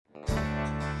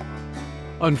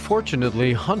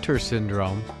Unfortunately, Hunter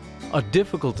syndrome, a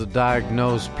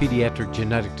difficult-to-diagnose pediatric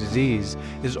genetic disease,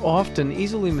 is often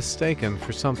easily mistaken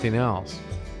for something else.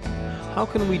 How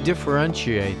can we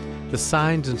differentiate the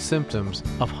signs and symptoms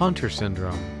of Hunter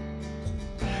syndrome?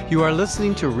 You are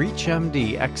listening to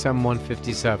ReachMD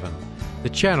XM157, the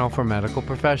channel for medical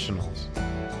professionals.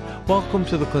 Welcome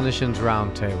to the Clinicians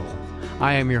Roundtable.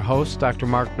 I am your host, Dr.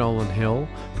 Mark Nolan Hill,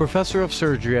 professor of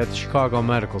surgery at the Chicago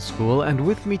Medical School, and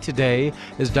with me today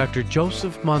is Dr.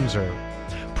 Joseph Muenzer,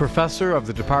 professor of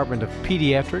the Department of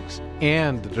Pediatrics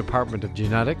and the Department of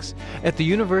Genetics at the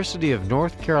University of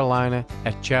North Carolina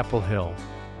at Chapel Hill.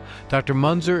 Dr.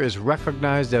 Muenzer is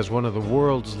recognized as one of the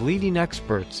world's leading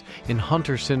experts in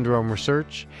Hunter syndrome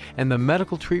research and the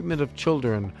medical treatment of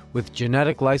children with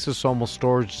genetic lysosomal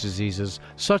storage diseases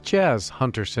such as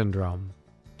Hunter syndrome.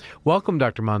 Welcome,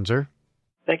 Dr. Muenzer.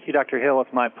 Thank you, Dr. Hill.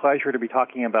 It's my pleasure to be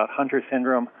talking about Hunter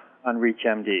syndrome on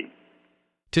ReachMD.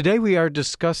 Today we are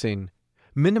discussing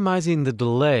minimizing the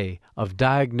delay of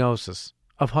diagnosis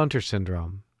of Hunter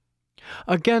syndrome.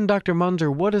 Again, Dr.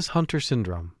 Muenzer, what is Hunter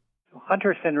syndrome?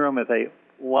 Hunter syndrome is a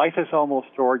lysosomal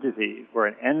storage disease where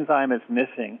an enzyme is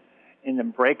missing in the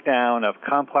breakdown of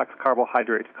complex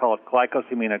carbohydrates called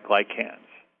glycosaminoglycans.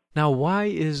 Now, why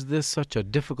is this such a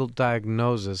difficult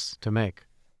diagnosis to make?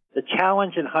 The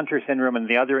challenge in Hunter syndrome and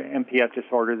the other MPS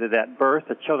disorders is at birth,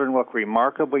 the children look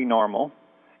remarkably normal,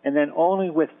 and then only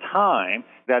with time,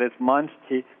 that is months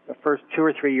to the first 2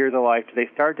 or 3 years of life, do they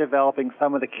start developing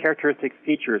some of the characteristic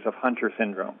features of Hunter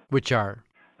syndrome. Which are?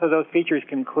 So those features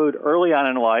can include early on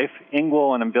in life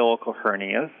inguinal and umbilical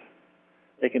hernias.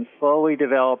 They can slowly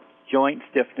develop joint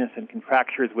stiffness and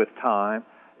contractures with time.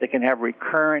 They can have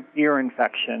recurrent ear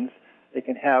infections. They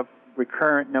can have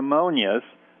recurrent pneumonias.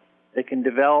 They can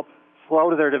develop,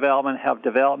 slow to their development, have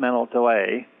developmental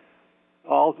delay.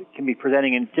 All can be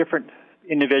presenting in different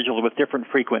individuals with different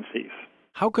frequencies.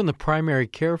 How can the primary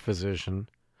care physician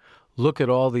look at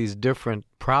all these different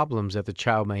problems that the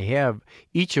child may have,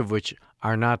 each of which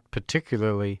are not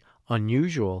particularly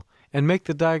unusual, and make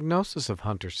the diagnosis of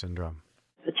Hunter syndrome?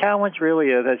 The challenge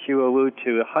really is, as you allude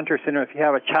to, Hunter syndrome, if you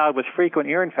have a child with frequent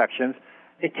ear infections,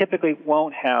 they typically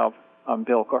won't have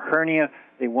umbilical hernia,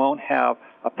 they won't have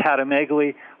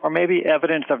hepatomegaly, or maybe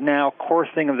evidence of now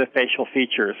coarsening of the facial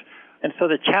features. And so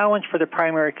the challenge for the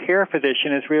primary care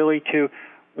physician is really to,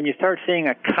 when you start seeing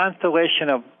a constellation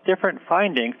of different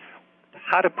findings,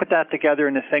 how to put that together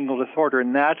in a single disorder.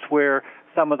 And that's where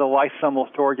some of the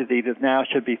lysosomal storage diseases now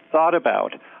should be thought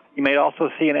about. You may also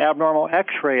see an abnormal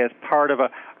X-ray as part of a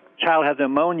child has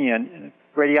pneumonia, and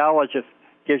a radiologist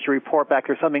gives you a report back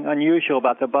there's something unusual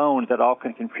about the bones that all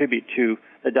can contribute to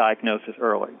the diagnosis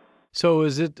early. So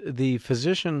is it the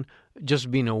physician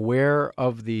just being aware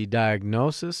of the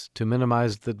diagnosis to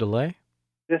minimize the delay?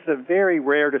 This is a very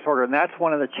rare disorder, and that's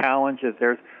one of the challenges.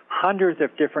 There's hundreds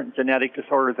of different genetic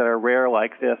disorders that are rare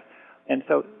like this, and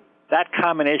so that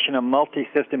combination of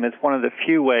multi-system is one of the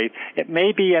few ways. It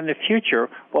may be in the future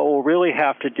what we'll really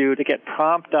have to do to get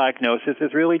prompt diagnosis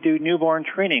is really do newborn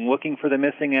screening, looking for the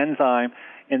missing enzyme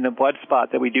in the blood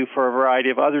spot that we do for a variety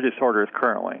of other disorders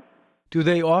currently. Do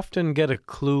they often get a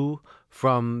clue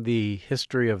from the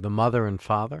history of the mother and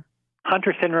father?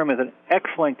 Hunter syndrome is an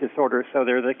X-linked disorder, so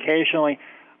there's occasionally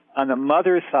on the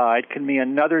mother's side can be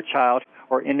another child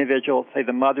or individual, say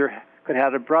the mother could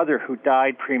have a brother who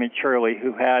died prematurely,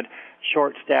 who had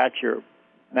short stature,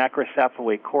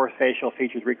 macrocephaly, coarse facial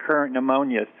features, recurrent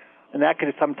pneumonias, and that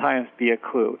could sometimes be a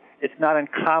clue. It's not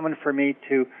uncommon for me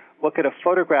to look at a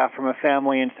photograph from a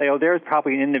family and say, oh, there's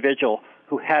probably an individual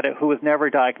who had it, who was never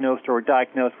diagnosed or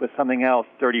diagnosed with something else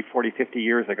 30, 40, 50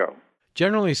 years ago.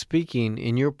 Generally speaking,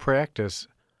 in your practice,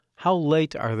 how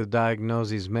late are the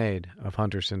diagnoses made of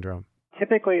Hunter syndrome?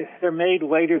 Typically, they're made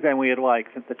later than we'd like.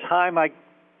 Since the time I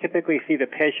typically see the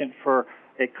patient for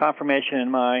a confirmation in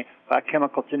my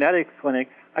biochemical genetics clinic,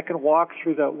 I can walk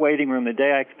through the waiting room the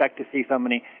day I expect to see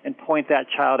somebody and point that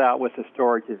child out with a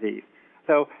storage disease.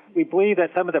 So we believe that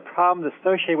some of the problems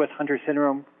associated with Hunter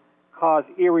syndrome cause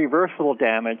irreversible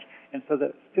damage, and so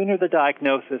the sooner the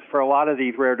diagnosis for a lot of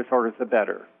these rare disorders, the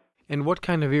better. And what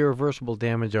kind of irreversible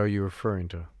damage are you referring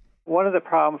to? One of the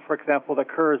problems, for example, that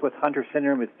occurs with Hunter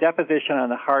syndrome is deposition on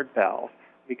the heart valve.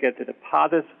 We get the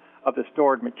deposits of the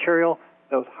stored material,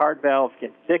 those heart valves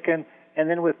get thickened, and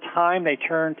then with time they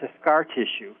turn to scar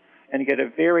tissue, and you get a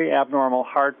very abnormal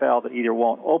heart valve that either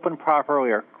won't open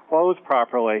properly or close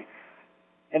properly,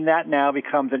 and that now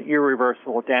becomes an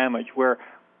irreversible damage where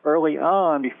early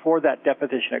on, before that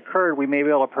deposition occurred, we may be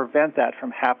able to prevent that from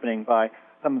happening by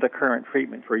some of the current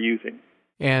treatments we're using.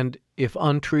 And if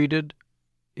untreated,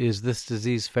 is this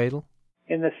disease fatal?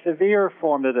 In the severe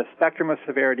form, there's a spectrum of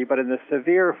severity, but in the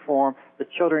severe form, the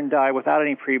children die without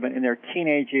any treatment in their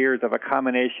teenage years of a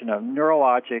combination of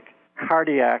neurologic,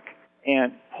 cardiac,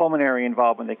 and pulmonary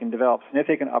involvement. They can develop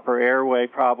significant upper airway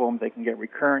problems. They can get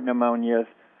recurrent pneumonias.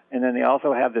 And then they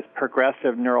also have this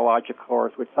progressive neurologic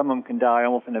course, which some of them can die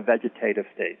almost in a vegetative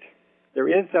state. There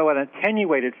is, though, an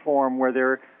attenuated form where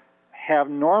they have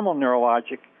normal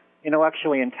neurologic,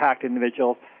 intellectually intact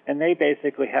individuals, and they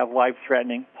basically have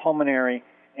life-threatening pulmonary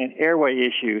and airway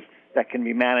issues that can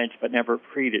be managed but never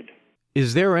treated.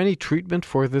 Is there any treatment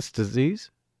for this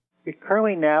disease? We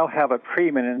currently now have a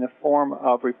treatment in the form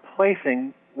of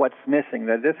replacing what's missing.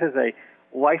 That this is a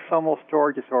lysosomal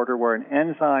storage disorder where an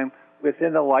enzyme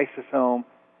within the lysosome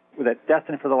that's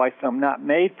destined for the lysosome not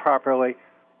made properly,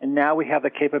 and now we have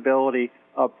the capability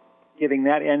of giving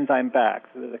that enzyme back.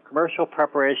 So there's a commercial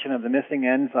preparation of the missing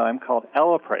enzyme called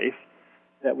Elaprase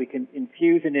that we can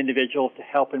infuse in individuals to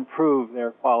help improve their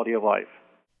quality of life.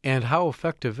 And how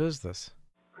effective is this?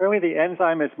 Clearly, the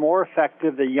enzyme is more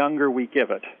effective the younger we give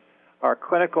it. Our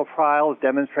clinical trials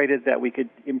demonstrated that we could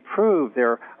improve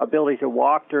their ability to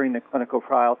walk during the clinical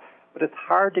trial, but it's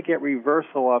hard to get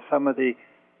reversal of some of the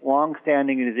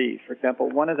long-standing disease. For example,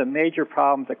 one of the major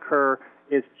problems occur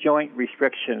is joint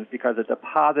restrictions because it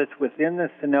deposits within the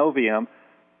synovium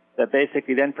that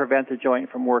basically then prevent the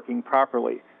joint from working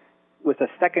properly, with a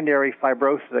secondary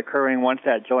fibrosis occurring once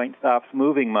that joint stops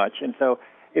moving much. And so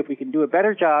if we can do a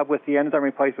better job with the enzyme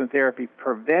replacement therapy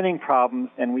preventing problems,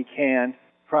 then we can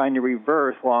trying to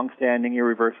reverse long-standing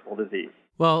irreversible disease.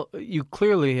 Well, you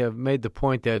clearly have made the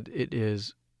point that it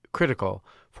is critical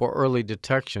for early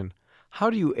detection.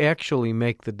 How do you actually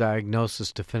make the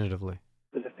diagnosis definitively?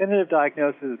 The definitive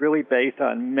diagnosis is really based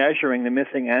on measuring the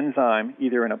missing enzyme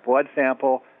either in a blood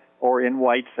sample or in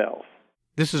white cells.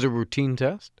 This is a routine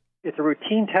test? It's a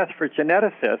routine test for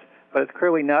geneticists, but it's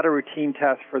clearly not a routine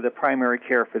test for the primary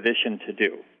care physician to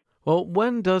do. Well,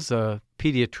 when does a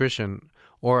pediatrician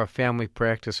or a family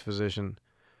practice physician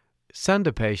send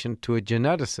a patient to a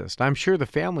geneticist? I'm sure the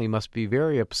family must be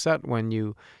very upset when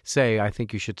you say, I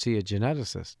think you should see a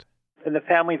geneticist. And the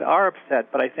families are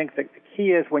upset, but I think that the key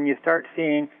is when you start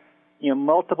seeing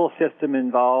multiple systems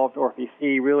involved, or if you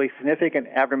see really significant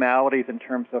abnormalities in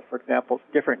terms of, for example,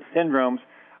 different syndromes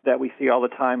that we see all the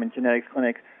time in genetics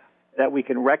clinics, that we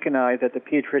can recognize that the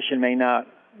pediatrician may not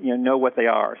know what they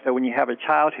are. So when you have a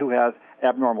child who has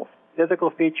abnormal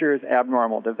physical features,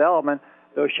 abnormal development,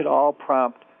 those should all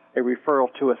prompt a referral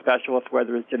to a specialist,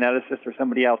 whether it's a geneticist or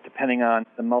somebody else, depending on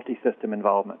the multi-system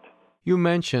involvement. You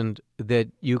mentioned that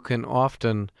you can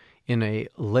often, in a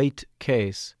late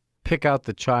case, pick out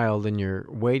the child in your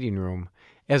waiting room.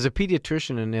 As a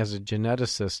pediatrician and as a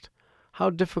geneticist, how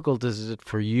difficult is it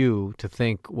for you to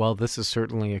think, well, this is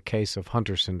certainly a case of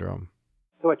Hunter syndrome?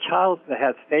 So a child that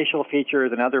has facial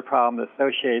features and other problems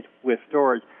associated with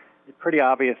storage, it's pretty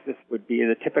obvious this would be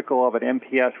the typical of an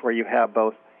MPS where you have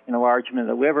both enlargement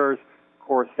of the livers,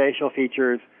 coarse facial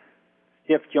features,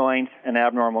 stiff joints, and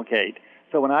abnormal gait.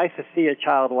 So when I see a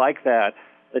child like that,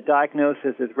 the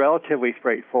diagnosis is relatively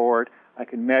straightforward. I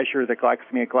can measure the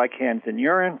glycemic glycans in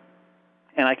urine,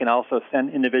 and I can also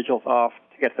send individuals off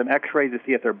to get some x-rays to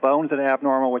see if their bones are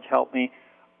abnormal, which help me.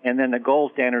 And then the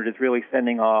gold standard is really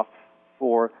sending off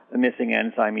for the missing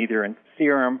enzyme, either in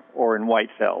serum or in white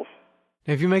cells.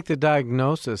 If you make the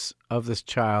diagnosis of this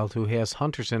child who has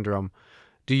Hunter syndrome,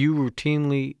 do you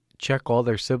routinely check all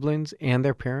their siblings and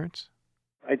their parents?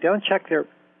 I don't check their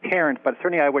parents, but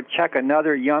certainly I would check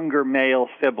another younger male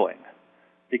sibling.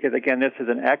 Because, again, this is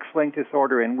an X-linked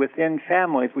disorder, and within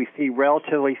families we see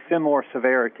relatively similar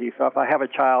severity. So if I have a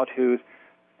child who's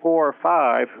 4 or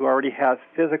 5 who already has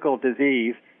physical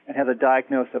disease and has a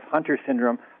diagnosis of Hunter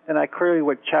syndrome, then I clearly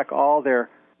would check all their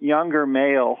younger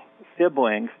male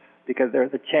siblings because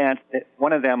there's a chance that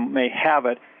one of them may have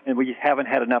it, and we just haven't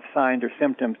had enough signs or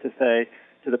symptoms to say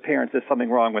to the parents there's something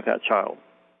wrong with that child.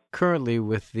 Currently,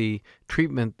 with the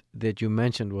treatment that you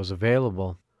mentioned was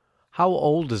available, how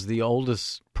old is the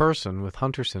oldest person with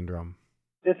Hunter syndrome?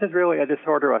 This is really a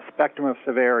disorder, a spectrum of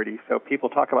severity. So people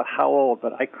talk about how old,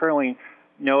 but I currently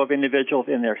know of individuals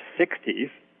in their 60s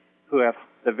who have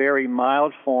the very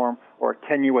mild form or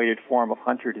attenuated form of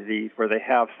Hunter disease, where they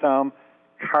have some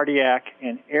cardiac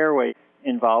and airway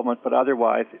involvement, but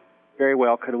otherwise very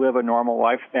well could live a normal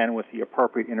lifespan with the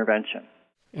appropriate intervention.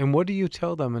 And what do you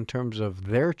tell them in terms of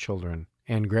their children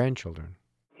and grandchildren?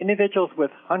 Individuals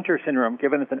with Hunter syndrome,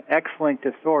 given it's an X-linked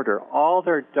disorder, all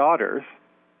their daughters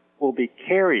will be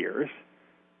carriers,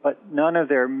 but none of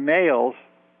their males,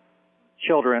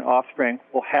 children, offspring,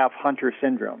 will have Hunter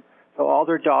syndrome. So all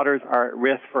their daughters are at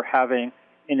risk for having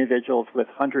individuals with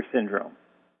Hunter syndrome.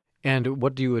 And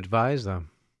what do you advise them?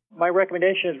 My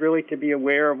recommendation is really to be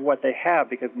aware of what they have,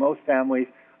 because most families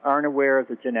aren't aware of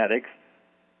the genetics,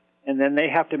 and then they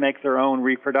have to make their own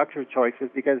reproductive choices,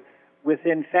 because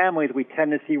within families we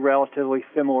tend to see relatively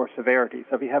similar severity.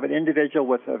 So if you have an individual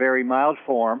with a very mild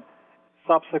form,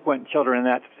 subsequent children in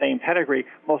that same pedigree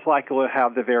most likely will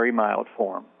have the very mild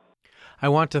form. I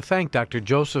want to thank Dr.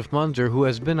 Joseph Muenzer, who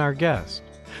has been our guest.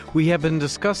 We have been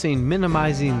discussing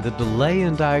minimizing the delay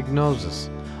in diagnosis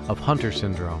of Hunter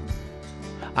syndrome.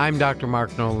 I'm Dr.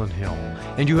 Mark Nolan Hill,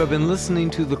 and you have been listening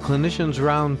to the Clinicians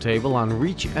Roundtable on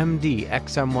ReachMD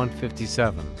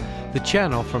XM157, the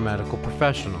channel for medical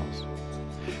professionals.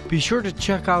 Be sure to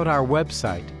check out our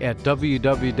website at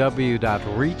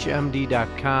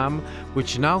www.reachmd.com,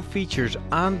 which now features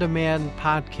on-demand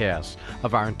podcasts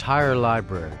of our entire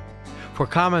library. For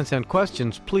comments and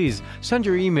questions, please send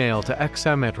your email to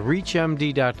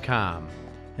xm@reachmd.com.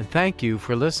 And thank you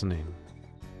for listening.